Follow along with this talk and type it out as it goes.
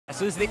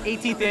So this is the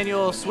 18th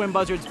annual Swim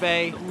Buzzards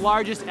Bay,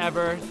 largest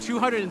ever.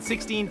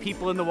 216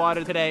 people in the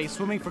water today,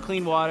 swimming for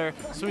clean water,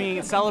 swimming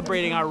and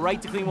celebrating our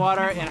right to clean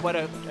water and what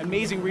an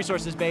amazing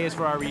resource this bay is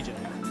for our region.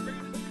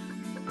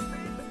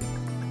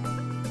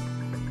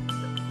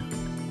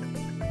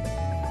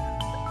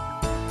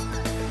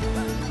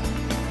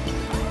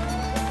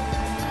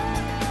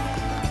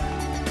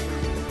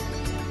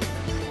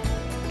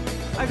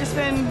 I've just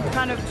been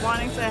kind of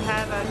wanting to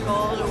have a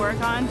goal to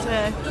work on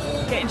to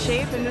get in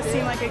shape, and this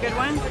seemed like a good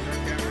one.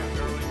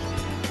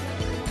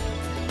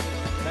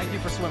 Thank you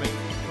for swimming.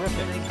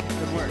 Terrific.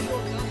 Good work.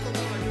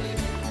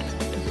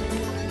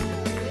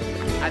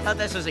 I thought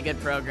this was a good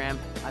program.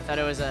 I thought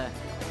it was a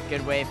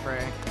good way for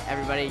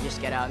everybody to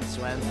just get out and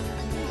swim.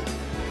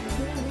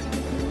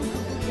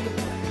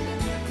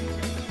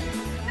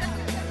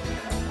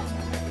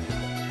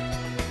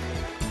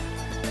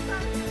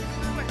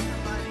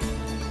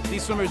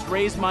 These swimmers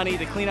raised money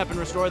to clean up and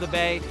restore the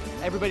bay.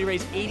 Everybody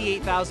raised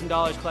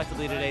 $88,000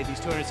 collectively today,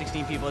 these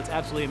 216 people. It's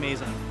absolutely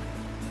amazing.